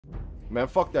Man,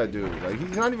 fuck that dude. Like,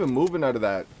 he's not even moving out of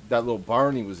that little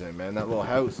barn he was in, man. That little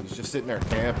house. He's just sitting there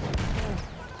camping.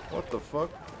 What the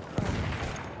fuck?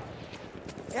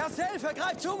 Erste Hilfe,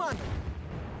 greif zu, Mann!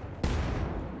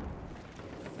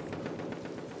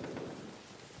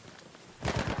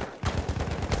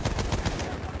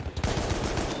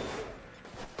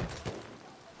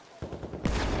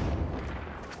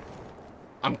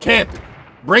 I'm camping.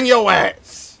 Bring your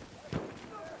ass.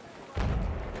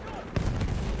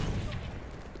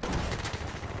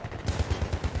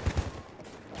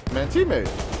 Man, teammate.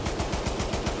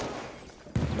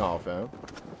 No, fam.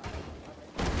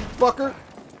 Fucker.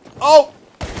 Oh!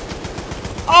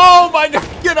 Oh my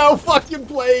god! Get out fucking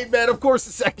plane, man. Of course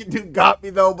the second dude got me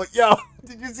though, but yo,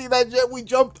 did you see that shit? We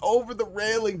jumped over the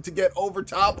railing to get over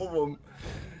top of him.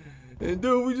 And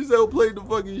dude, we just outplayed the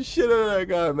fucking shit out of that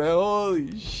guy, man.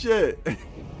 Holy shit.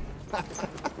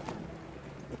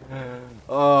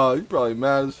 Oh, you probably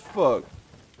mad as fuck.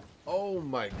 Oh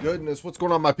my goodness. What's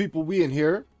going on, my people? We in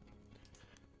here.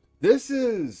 This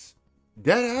is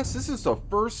deadass. This is the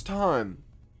first time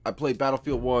I played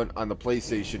Battlefield 1 on the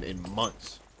PlayStation in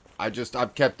months.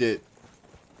 I've kept it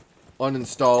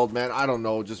uninstalled, man. I don't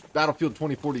know. Just Battlefield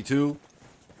 2042.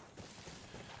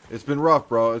 It's been rough,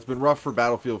 bro. It's been rough for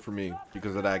Battlefield for me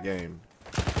because of that game.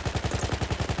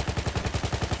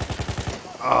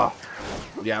 Ah,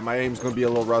 yeah, my aim's gonna be a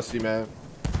little rusty, man.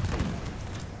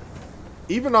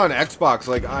 Even on Xbox,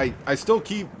 like I still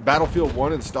keep Battlefield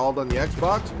 1 installed on the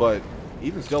Xbox, but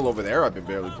even still over there, I've been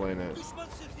barely playing it.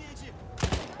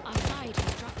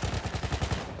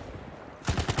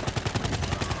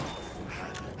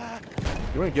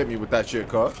 You ain't get me with that shit,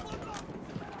 cut.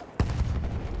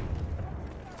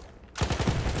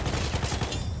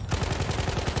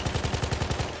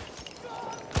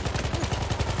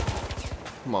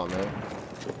 Come on, man.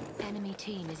 Enemy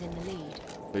team is in the lead.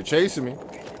 They're chasing me.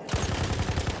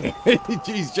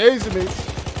 He's chasing me.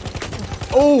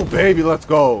 Oh, baby, let's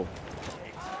go.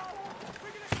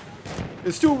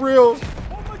 It's too real.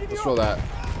 Let's throw that.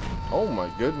 Oh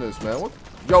my goodness, man. What?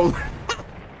 Yo,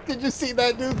 did you see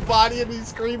that dude's body and he's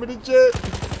screaming and shit?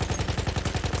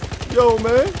 Yo,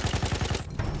 man.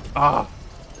 Ah.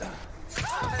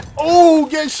 Oh,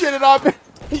 get shitted on.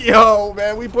 Yo,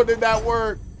 man, we put in that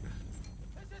work.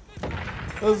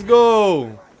 Let's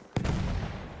go.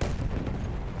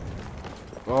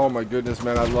 Oh my goodness,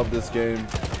 man. I love this game.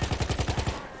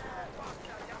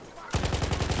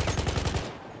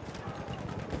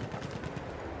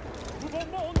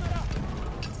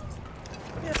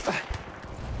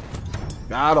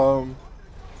 Got him.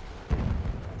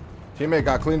 Teammate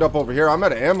got cleaned up over here. I'm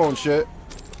out of ammo and shit.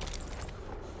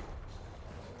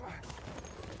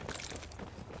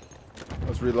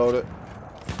 Let's reload it.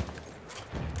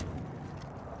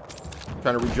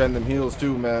 Trying to regen them heals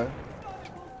too, man.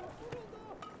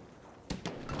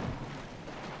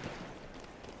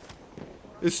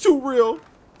 It's too real.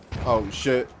 Oh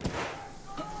shit.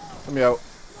 Let me out.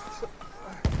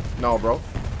 No, bro.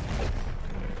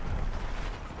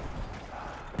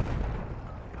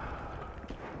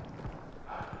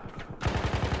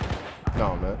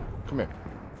 No, man. Come here.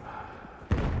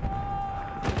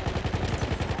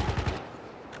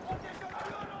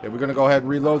 Yeah, we're gonna go ahead and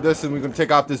reload this, and we're gonna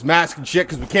take off this mask and shit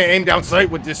because we can't aim down sight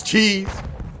with this cheese.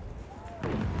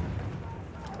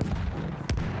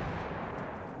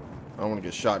 I don't want to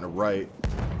get shot in the right.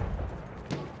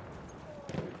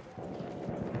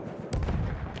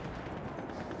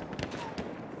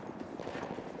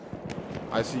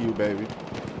 I see you, baby.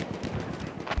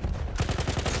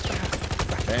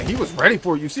 Man, he was ready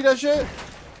for it. You see that shit?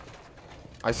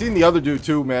 I seen the other dude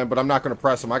too, man, but I'm not gonna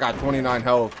press him. I got 29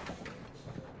 health.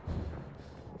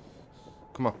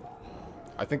 Come on.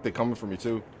 I think they're coming for me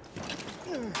too.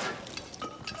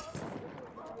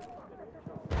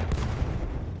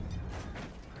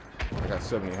 I got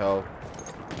 70 health.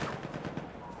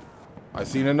 I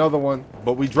seen another one,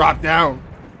 but we dropped down.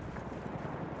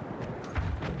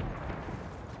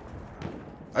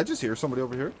 I just hear somebody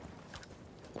over here.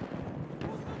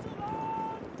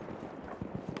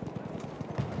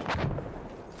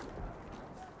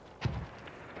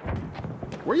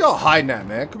 Where y'all hiding at,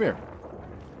 man? Come here.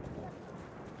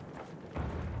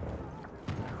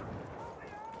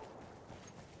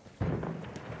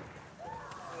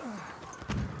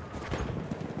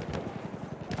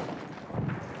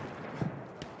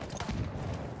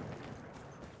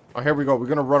 Oh, here we go. We're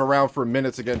gonna run around for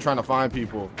minutes again trying to find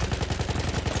people.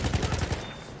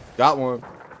 Got one.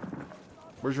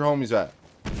 Where's your homies at?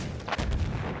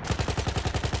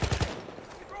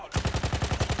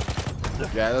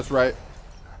 Yeah, that's right.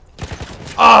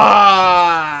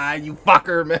 Ah, you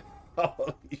fucker, man.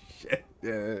 Holy shit.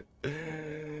 Yeah.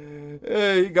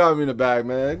 Hey, you got me in the bag,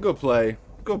 man. Good play.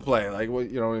 Good play. Like, what,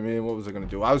 you know what I mean? What was I going to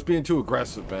do? I was being too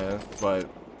aggressive, man. But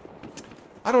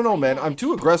I don't know, man. I'm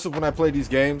too aggressive when I play these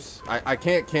games. I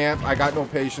can't camp. I got no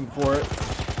patience for it.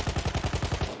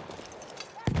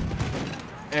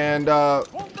 And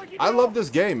I love this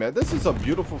game, man. This is a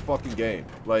beautiful fucking game.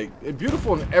 Like,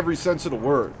 beautiful in every sense of the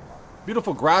word.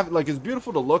 Beautiful graphic. Like, it's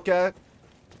beautiful to look at.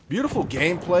 Beautiful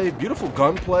gameplay. Beautiful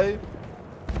gunplay.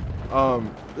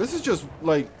 This is just,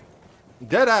 like,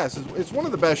 dead ass. It's one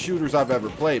of the best shooters I've ever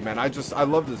played, man. I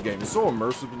love this game. It's so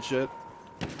immersive and shit.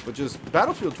 But just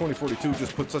Battlefield 2042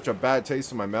 just put such a bad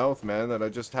taste in my mouth, man, that I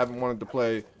just haven't wanted to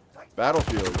play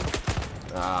Battlefield.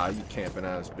 Ah, you camping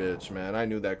ass bitch, man. I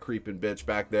knew that creeping bitch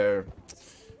back there.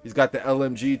 He's got the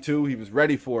LMG too. He was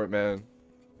ready for it, man.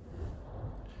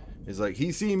 He's like,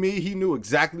 he seen me. He knew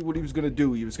exactly what he was going to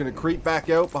do. He was going to creep back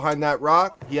out behind that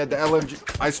rock. He had the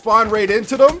LMG. I spawned right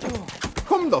into them.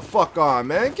 Come the fuck on,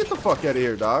 man. Get the fuck out of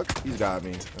here, dog. He's got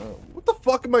me. What the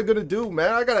fuck am I going to do,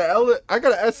 man? I got an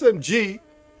SMG.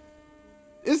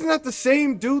 Isn't that the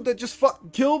same dude that just fucking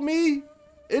killed me?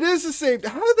 It is the same.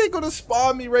 How are they going to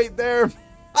spawn me right there?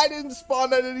 I didn't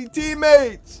spawn at any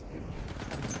teammates.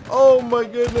 Oh my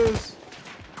goodness.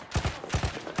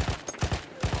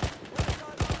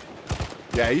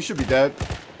 Yeah, he should be dead.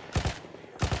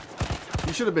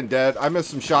 He should have been dead. I missed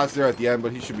some shots there at the end,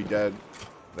 but he should be dead.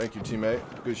 Thank you, teammate.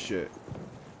 Good shit.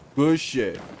 Good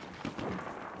shit.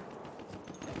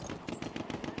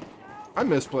 I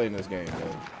miss playing this game,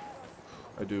 man.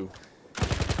 I do.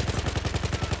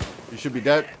 He should be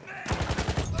dead.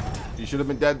 He should have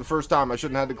been dead the first time. I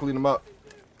shouldn't have had to clean him up.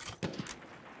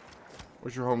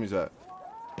 Where's your homies at?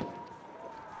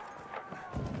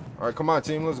 Alright, come on,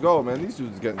 team. Let's go, man. These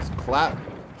dudes are getting clapped.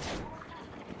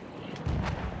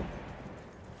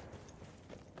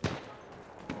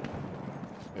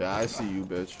 Yeah, I see you,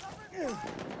 bitch.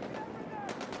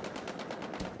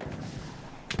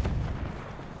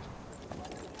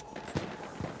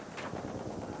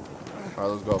 Alright,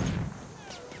 let's go.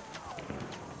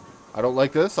 I don't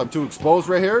like this. I'm too exposed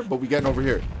right here, but we getting over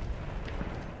here.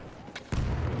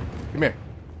 Come here.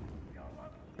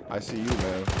 I see you,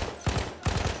 man.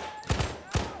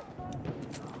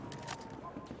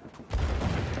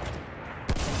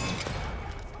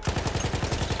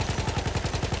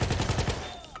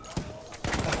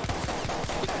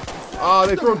 Oh,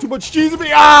 they throwing too much cheese at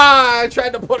me. Ah, I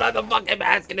tried to put on the fucking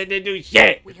mask and it didn't do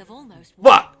shit. We have almost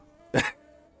Fuck.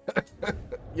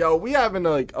 Yo, we having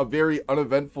like a very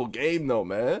uneventful game though,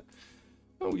 man.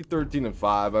 We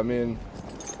 13-5. I mean,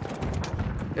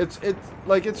 it's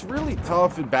like it's really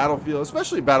tough in Battlefield,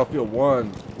 especially Battlefield 1,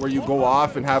 where you go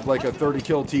off and have like a 30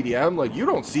 kill TDM. Like, you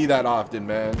don't see that often,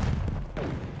 man.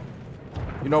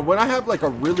 You know, when I have like a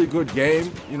really good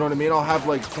game, you know what I mean, I'll have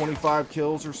like 25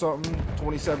 kills or something,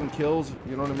 27 kills,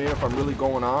 you know what I mean, if I'm really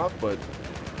going off. But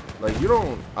like, you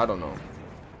don't, I don't know,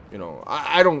 you know,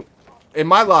 I don't, in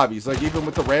my lobbies, like even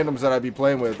with the randoms that I be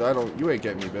playing with, you ain't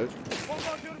getting me, bitch.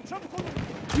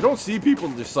 You don't see people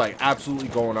just like absolutely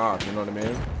going off, you know what I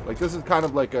mean? Like, this is kind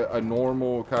of like a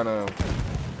normal kind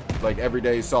of like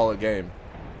everyday solid game.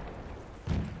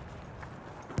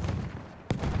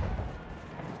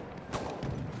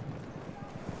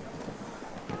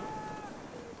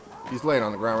 He's laying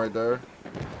on the ground right there.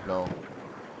 No.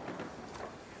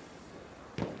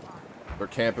 They're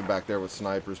camping back there with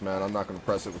snipers, man. I'm not going to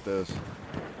press it with this.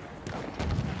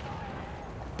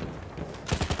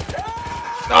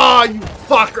 Oh, you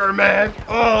fucker, man.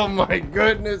 Oh, my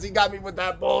goodness. He got me with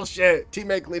that bullshit.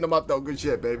 Teammate clean him up, though. Good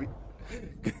shit, baby.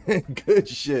 Good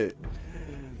shit.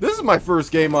 This is my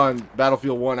first game on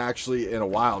Battlefield 1, actually, in a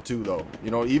while, too, though.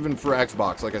 You know, even for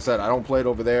Xbox. Like I said, I don't play it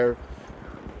over there.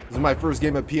 This is my first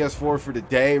game at PS4 for the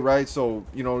day, right? So,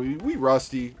 you know, we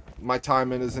rusty. My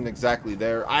timing isn't exactly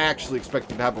there. I actually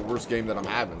expected to have a worse game than I'm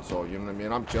having. So, you know what I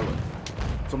mean? I'm chilling.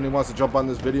 Somebody wants to jump on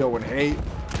this video and hate.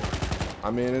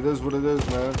 I mean, it is what it is,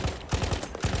 man.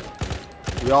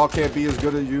 We all can't be as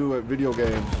good as you at video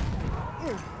games.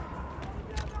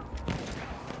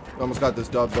 Almost got this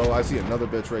dub, though. I see another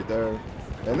bitch right there.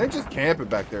 And they just camping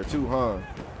back there, too, huh?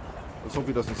 Let's hope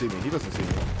he doesn't see me. He doesn't see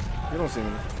me. He don't see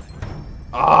me.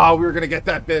 Ah, we were gonna get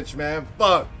that bitch, man.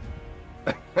 Fuck.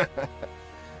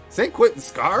 St. Quentin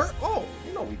Scar? Oh,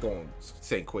 you know we going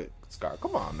St. Quentin Scar.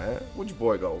 Come on, man. Where'd your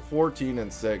boy go?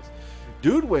 14-6.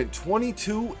 Dude went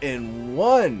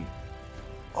 22-1.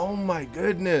 Oh my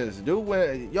goodness. Dude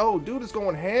went, yo, dude is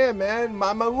going ham, man.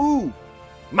 Mamu.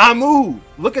 Mamu.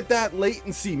 Look at that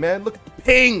latency, man. Look at the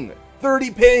ping.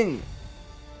 30 ping.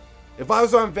 If I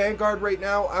was on Vanguard right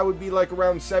now, I would be like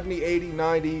around 70, 80,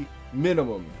 90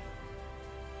 minimum.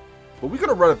 But we're going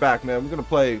to run it back, man. We're going to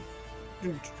play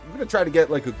gonna try to get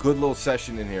like a good little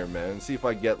session in here, man. And see if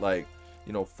I get like,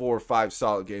 you know, 4 or 5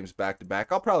 solid games back to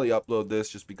back. I'll probably upload this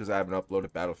just because I haven't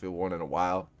uploaded Battlefield 1 in a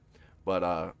while. But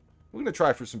we're gonna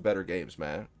try for some better games,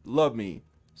 man. Love me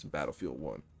some Battlefield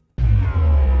 1.